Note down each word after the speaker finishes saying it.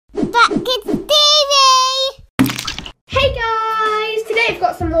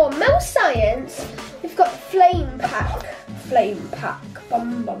science, we've got flame pack,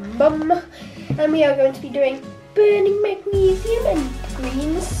 bum bum bum, and we are going to be doing burning magnesium and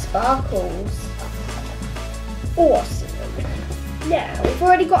green sparkles. Awesome. Now, we've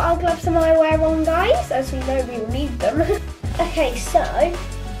already got our gloves and eyewear on, guys, as we know we will need them. Okay, so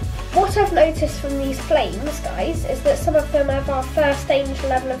what I've noticed from these flames, guys, is that some of them have our first danger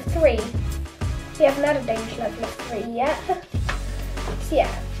level of 3. We haven't had a danger level of 3 yet. So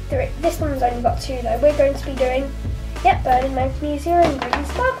yeah, this one's only got 2 though. We're going to be doing, yep, burning magnesium and green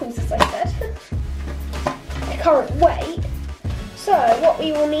sparkles, as I said. I can't wait. So what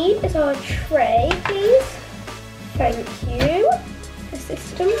we will need is our tray, please. Thank you.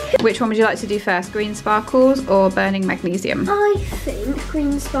 System. Which one would you like to do first, green sparkles or burning magnesium? I think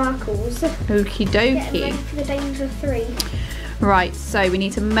green sparkles. Okie dokie. Getting ready for the danger 3. Right, so we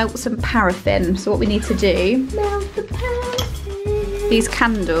need to melt some paraffin. So what we need to do, Melt the paraffin. These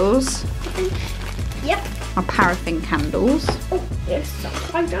candles Yep. are paraffin candles. Oh, yes,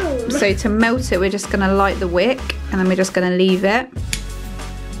 I know. So to melt it, we're just going to light the wick and then we're just going to leave it.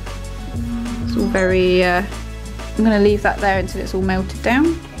 It's all very... I'm going to leave that there until it's all melted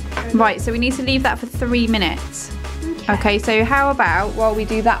down. Right, so we need to leave that for 3 minutes. Okay, so how about while we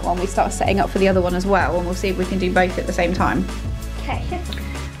do that one, we start setting up for the other one as well, and we'll see if we can do both at the same time. Okay.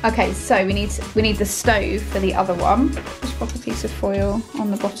 Okay, so we need the stove for the other one. Just pop a piece of foil on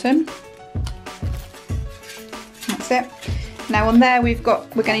the bottom. That's it. Now on there we're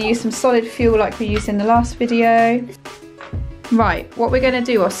going to use some solid fuel like we used in the last video. Right, what we're going to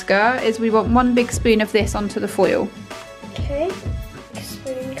do, Oscar, is we want 1 big spoon of this onto the foil. Okay, big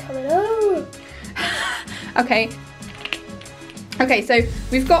spoon coming out. Okay. Okay, so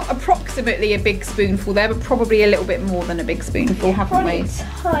we've got approximately a big spoonful there, but probably a little bit more than a big spoonful, haven't we?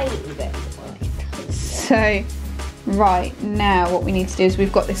 Tiny bit more. So, right, now what we need to do is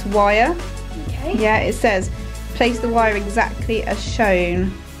we've got this wire. Okay. Yeah, it says place the wire exactly as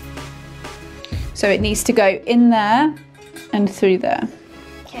shown. So it needs to go in there and through there.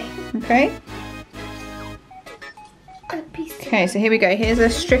 Okay. Okay? Okay, so here we go. Here's a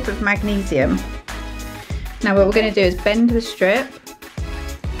strip of magnesium. Now what we're going to do is bend the strip.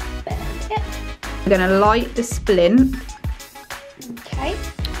 Bend it. We're going to light the splint. Okay.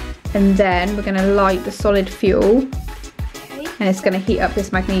 And then we're going to light the solid fuel. Okay. And it's going to heat up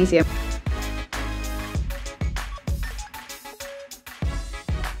this magnesium.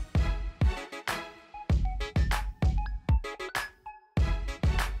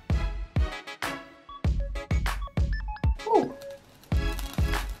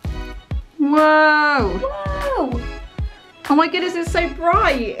 Whoa! Whoa! Oh my goodness, it's so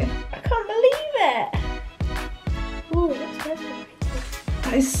bright! I can't believe it! Oh, that's mesmerising.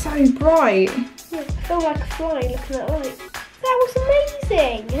 That is so bright. Yeah, I feel like a fly looking at that light. That was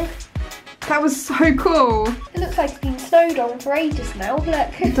amazing! That was so cool. It looks like it's been snowed on for ages now,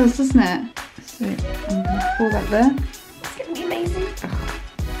 look. It does, doesn't it? So I'm going to pour that there. It's going to be amazing.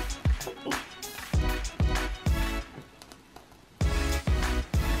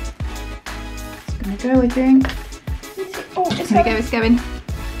 Go, I think. Oh, it's There we go, it's going.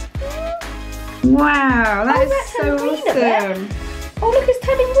 Wow, that's so awesome. Oh, look, it's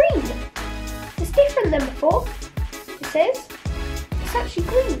turning green. It's different than before. It says it's actually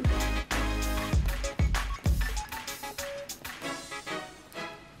green.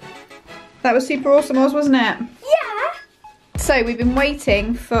 That was super awesome, Oz, wasn't it? Yeah. So we've been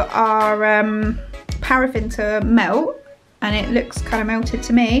waiting for our paraffin to melt. And it looks kind of melted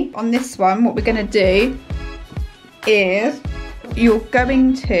to me. On this one, what we're going to do is you're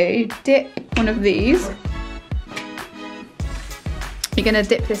going to dip one of these. You're going to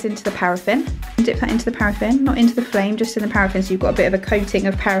dip this into the paraffin. Dip that into the paraffin, not into the flame, just in the paraffin, so you've got a bit of a coating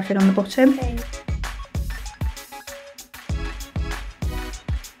of paraffin on the bottom. Okay.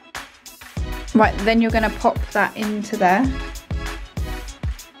 Right, then you're going to pop that into there.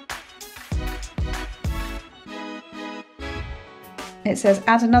 It says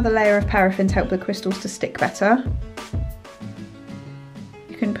add another layer of paraffin to help the crystals to stick better.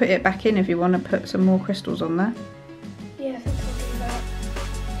 You can put it back in if you want to put some more crystals on there. Yeah, I think I'll do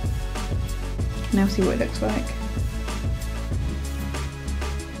that. Now see what it looks like.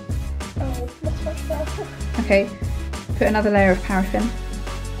 Oh, that's much better. Okay, put another layer of paraffin.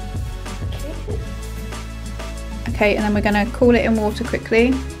 Okay. Okay, and then we're going to cool it in water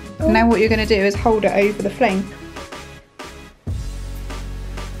quickly. Oh. Now what you're going to do is hold it over the flame.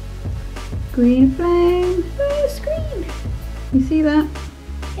 Green flame. Oh, it's green. You see that?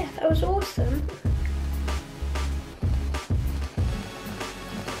 Yeah, that was awesome.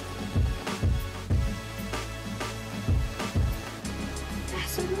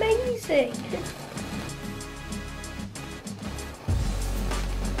 That's amazing. amazing.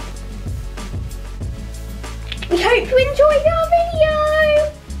 We hope you enjoyed our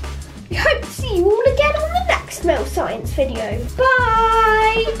video. We hope to see you all again on the next Mel Science video. Bye!